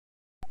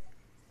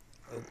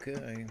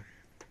Okay,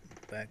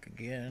 back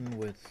again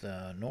with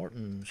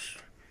Norton's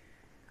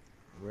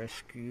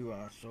rescue.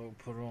 I also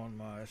put on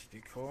my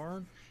SD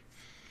card.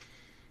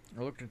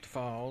 I looked at the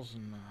files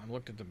and I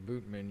looked at the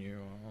boot menu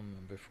on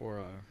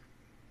before I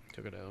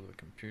took it out of the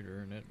computer,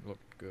 and it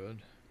looked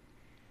good.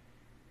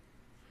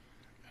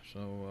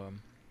 So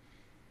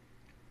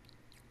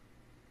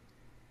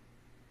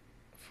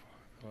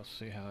let's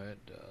see how it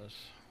does.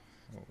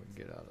 What we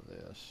get out of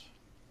this.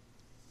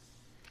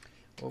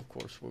 Well, of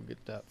course, we'll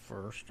get that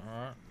first. All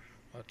right.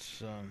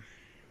 Let's.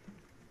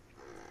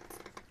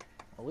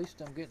 At least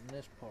I'm getting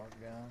this part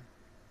down.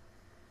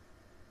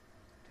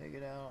 Take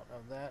it out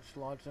of that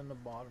slot's in the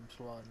bottom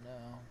slot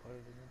now. Put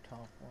it in the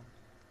top one.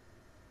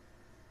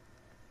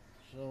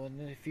 So, and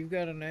then if you've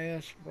got an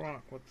AS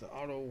block with the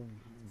auto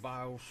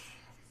BIOS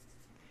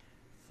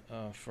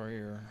for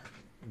your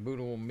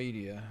bootable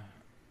media,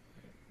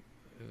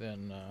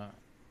 then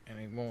and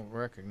it won't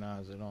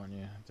recognize it on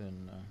you,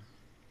 then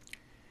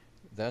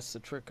that's the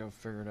trick I've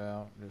figured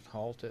out. Just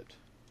halt it,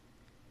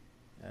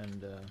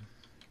 and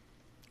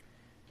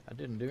I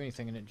didn't do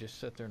anything, and it just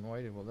sat there and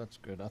waited. Well, that's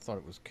good. I thought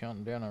it was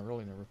counting down. I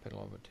really never paid a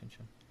lot of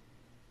attention.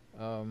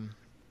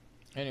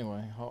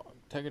 Anyway,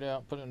 take it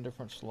out, put it in a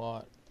different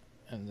slot,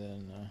 and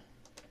then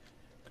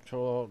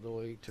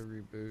Control-Alt-Delete to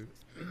reboot.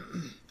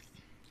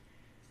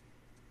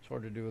 It's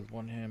hard to do with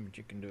one hand, but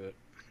you can do it.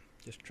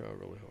 Just try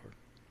really hard.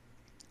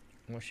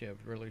 Unless you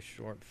have really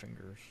short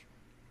fingers.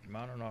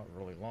 Mine are not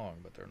really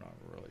long, but they're not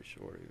really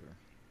short either.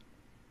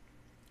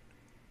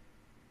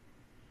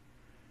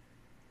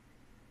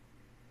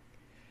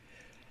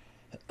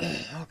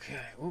 Okay,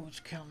 well, it's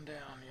counting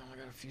down. You only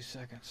got a few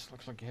seconds.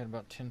 Looks like you had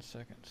about 10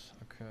 seconds.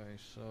 Okay,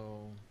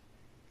 so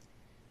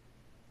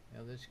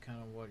now this is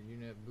kind of what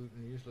Unit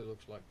booting usually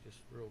looks like, just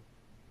real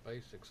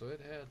basic. So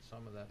it had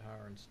some of that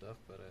higher end stuff,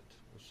 but it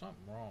was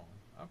something wrong.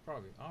 I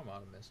might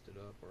have messed it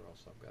up, or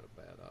else I've got a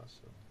bad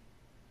ISO.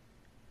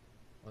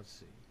 Let's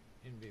see,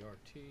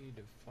 NVRT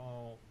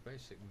default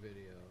basic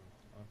video.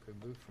 Okay,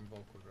 boot from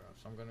vocal drive.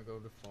 So I'm going to go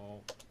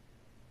default.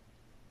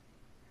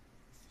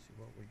 See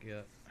what we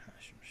get.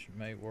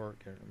 May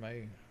work. It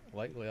may.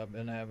 Lately, I've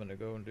been having to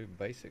go and do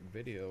basic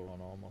video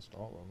on almost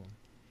all of them.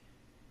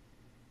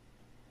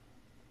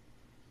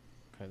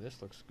 Okay,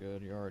 this looks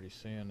good. You're already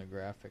seeing the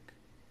graphic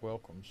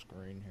welcome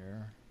screen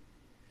here.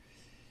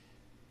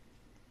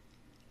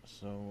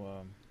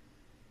 So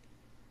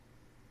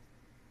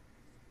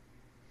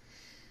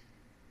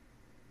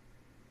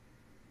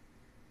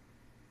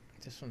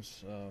this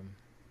one's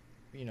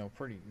you know,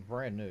 pretty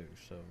brand new.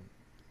 So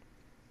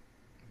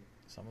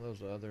some of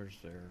those others,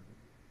 they're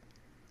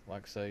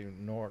like, say,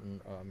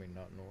 Norton. I mean,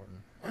 not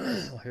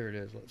Norton. Here it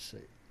is. Let's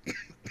see.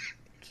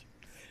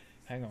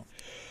 Hang on.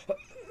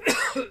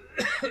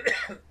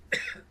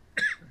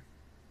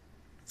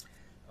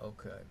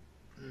 Okay.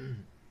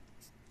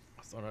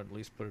 I thought I'd at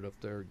least put it up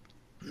there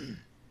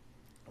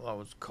while I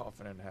was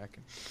coughing and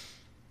hacking.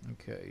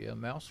 Okay, yeah,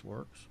 mouse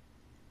works.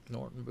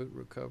 Norton boot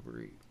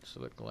recovery.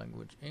 Select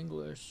language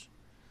English.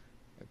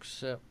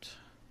 Accept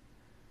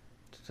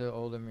to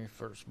tell them you're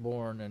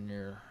firstborn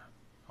and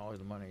all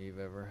the money you've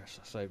ever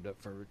saved up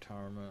for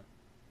retirement.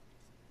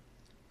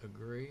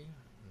 Agree?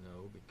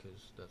 No,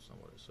 because that's not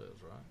what it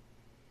says, right?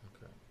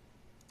 Okay.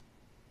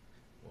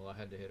 Well, I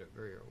had to hit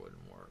agree or it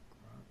wouldn't work,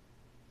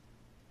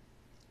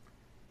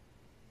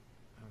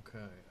 right?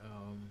 Okay.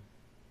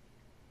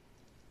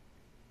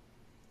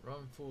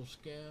 Run full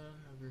scan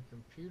of your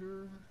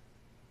computer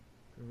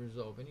to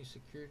resolve any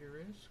security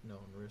risk.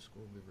 Known risk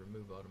will be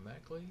removed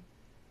automatically.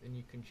 Then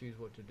you can choose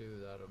what to do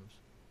with items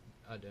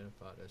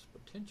identified as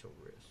potential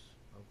risks.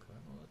 Okay,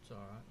 well, that's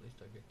alright. At least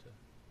I get to.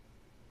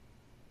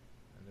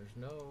 And there's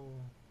no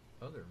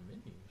other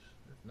menus.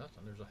 There's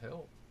nothing. There's a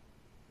help.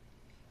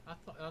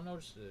 I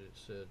noticed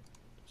that it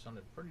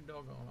sounded pretty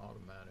doggone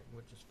automatic,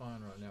 which is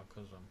fine right now,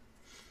 because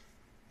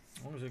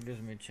as long as it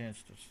gives me a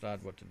chance to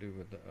decide what to do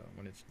with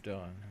when it's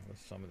done with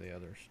some of the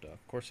other stuff.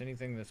 Of course,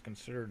 anything that's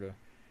considered a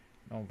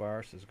known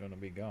virus is going to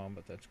be gone,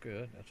 but that's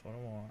good. That's what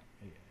I want.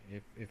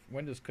 If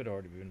Windows could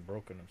already been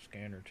broken a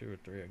scan or 2 or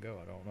 3 ago,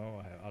 I don't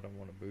know. I don't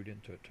want to boot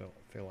into it till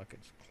I feel like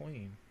it's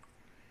clean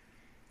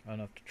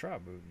enough to try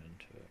booting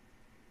into it.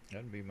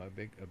 That'd be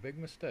a big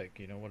mistake.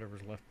 You know,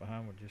 whatever's left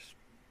behind would just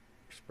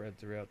spread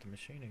throughout the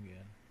machine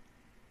again.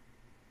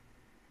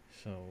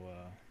 So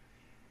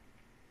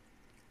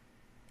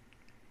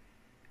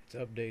it's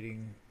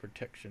updating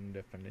protection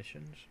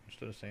definitions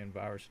instead of saying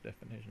virus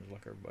definitions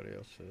like everybody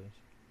else says.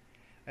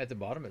 At the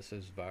bottom it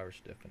says virus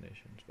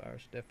definitions.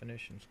 Virus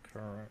definitions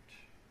current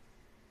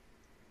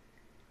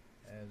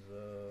as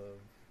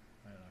of,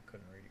 and I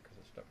couldn't read it because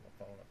I stuck my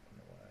phone up in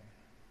the way.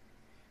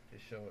 To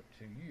show it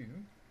to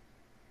you.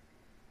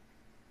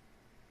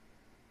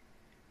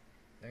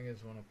 Thing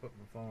is, when I put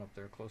my phone up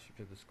there closer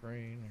to the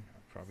screen, I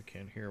probably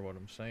can't hear what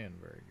I'm saying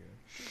very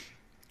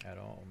good at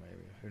all.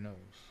 Maybe, who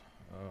knows?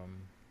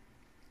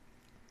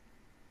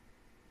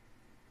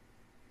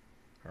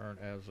 Current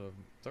as of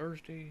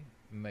Thursday,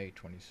 May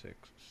 26,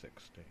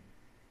 16.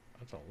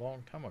 That's a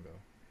long time ago.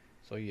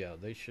 So yeah,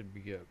 they should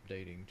be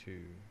updating to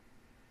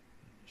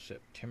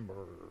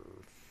September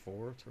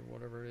 4th or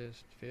whatever it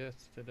is,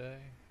 5th today,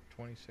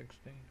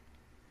 2016.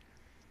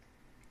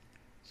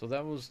 So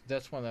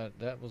that's when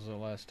that was the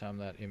last time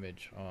that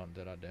image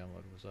that I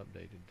downloaded was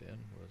updated. Then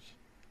was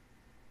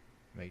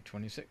May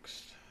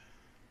 26th.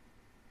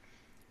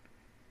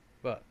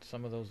 But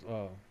some of those,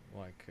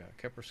 like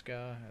Kepler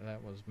Sky,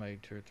 that was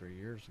made 2 or 3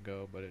 years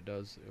ago. But it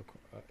does,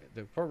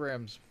 the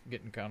program's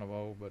getting kind of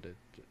old, but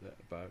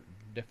by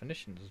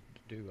definitions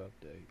do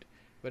update.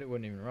 But it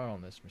wouldn't even run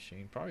on this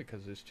machine, probably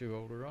because it's too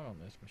old to run on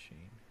this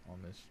machine,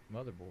 on this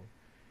motherboard.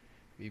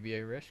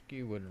 VBA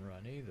Rescue wouldn't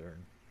run either.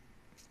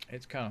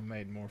 It's kind of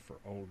made more for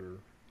older,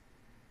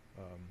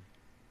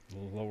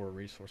 lower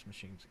resource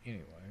machines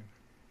anyway.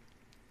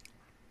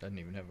 Doesn't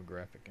even have a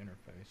graphic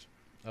interface,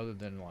 other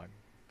than like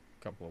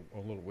a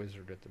little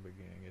wizard at the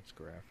beginning. It's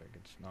graphic.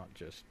 It's not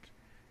just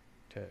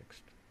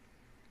text.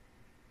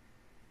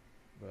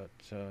 But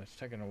it's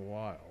taken a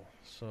while,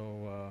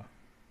 so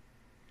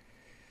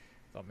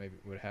thought maybe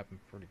it would happen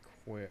pretty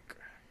quick.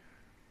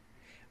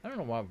 I don't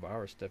know why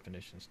virus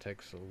definitions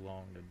take so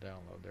long to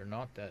download. They're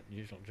not that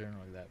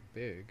generally that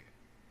big.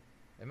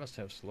 They must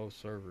have slow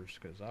servers,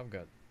 because I've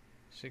got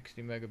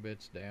 60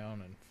 megabits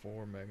down and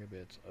 4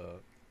 megabits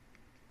up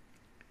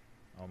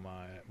on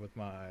with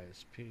my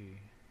ISP,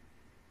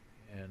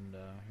 and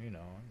you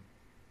know,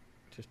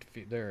 just a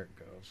few. There it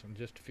goes. In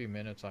just a few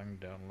minutes, I can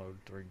download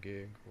 3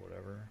 gig or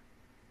whatever.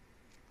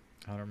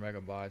 100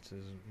 megabytes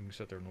is, you can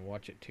sit there and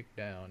watch it tick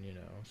down, you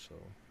know. So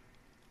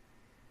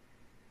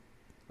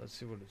let's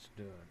see what it's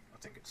doing. I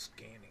think it's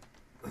scanning.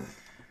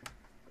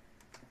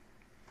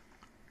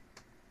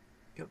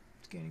 Yep,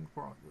 scanning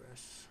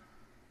progress.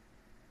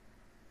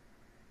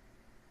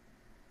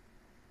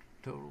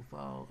 Total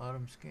file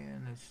item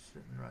scan is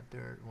sitting right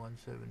there at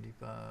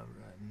 175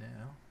 right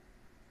now.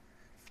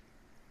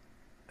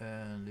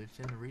 And it's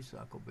in the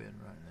recycle bin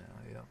right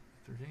now. Yep.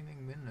 If there's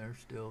anything in there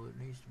still that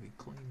needs to be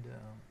cleaned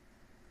out.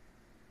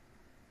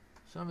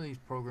 Some of these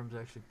programs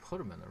actually put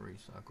them in the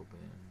recycle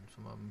bin.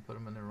 Some of them put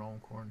them in their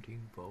own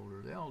quarantine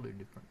folder. They all do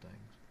different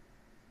things.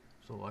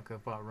 So like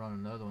if I run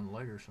another one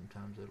later,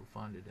 sometimes it'll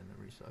find it in the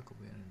recycle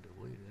bin and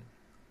delete it.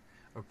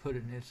 Or put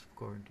it in its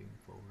quarantine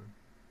folder.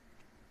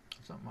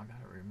 Something I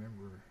gotta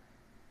remember.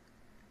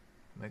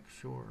 Make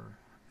sure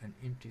and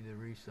empty the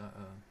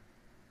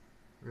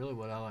really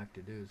what I like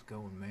to do is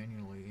go and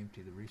manually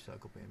empty the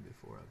recycle bin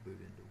before I boot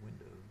into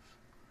Windows.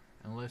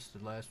 Unless the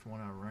last one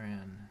I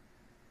ran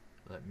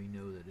let me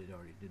know that it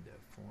already did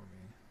that for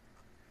me.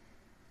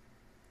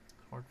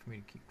 It's hard for me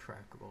to keep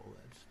track of all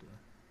that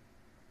stuff.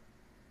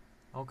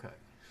 Okay,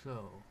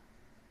 so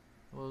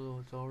although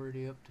it's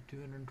already up to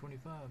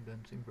 225,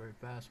 doesn't seem very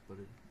fast, but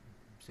it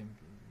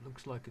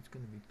looks like it's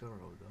going to be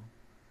thorough though.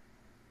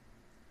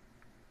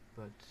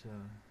 But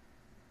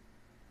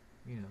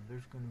you know,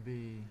 there's going to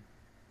be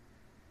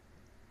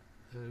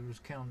it was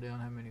counting down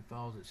how many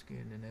files it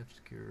scanned in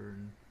F-Secure,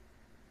 and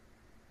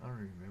I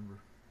don't remember.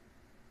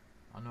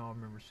 I know I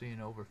remember seeing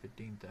over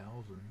 15,000.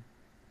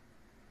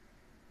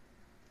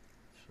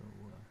 So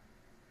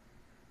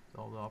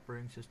all the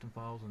operating system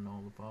files and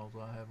all the files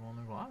I have on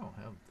there. Well, I don't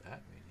have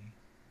that many.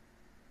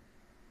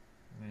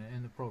 I mean,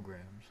 in the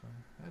programs,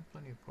 I had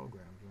plenty of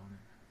programs on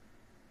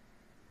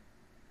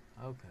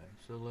it. Okay,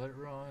 so let it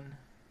run.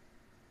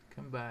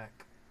 Come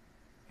back.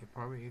 It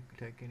could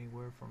take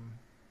anywhere from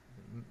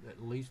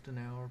at least an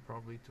hour,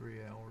 probably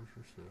 3 hours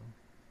or so.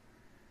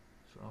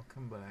 So I'll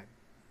come back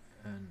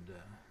and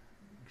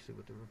see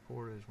what the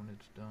report is when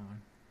it's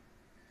done.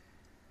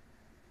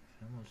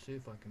 So I'm going to see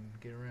if I can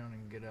get around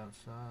and get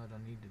outside. I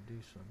need to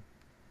do some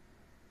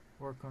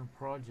work on a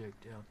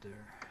project out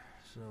there.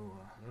 So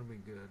that'll be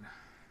good.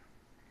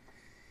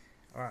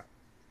 Alright,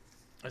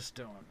 that's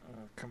done.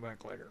 I'll come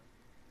back later.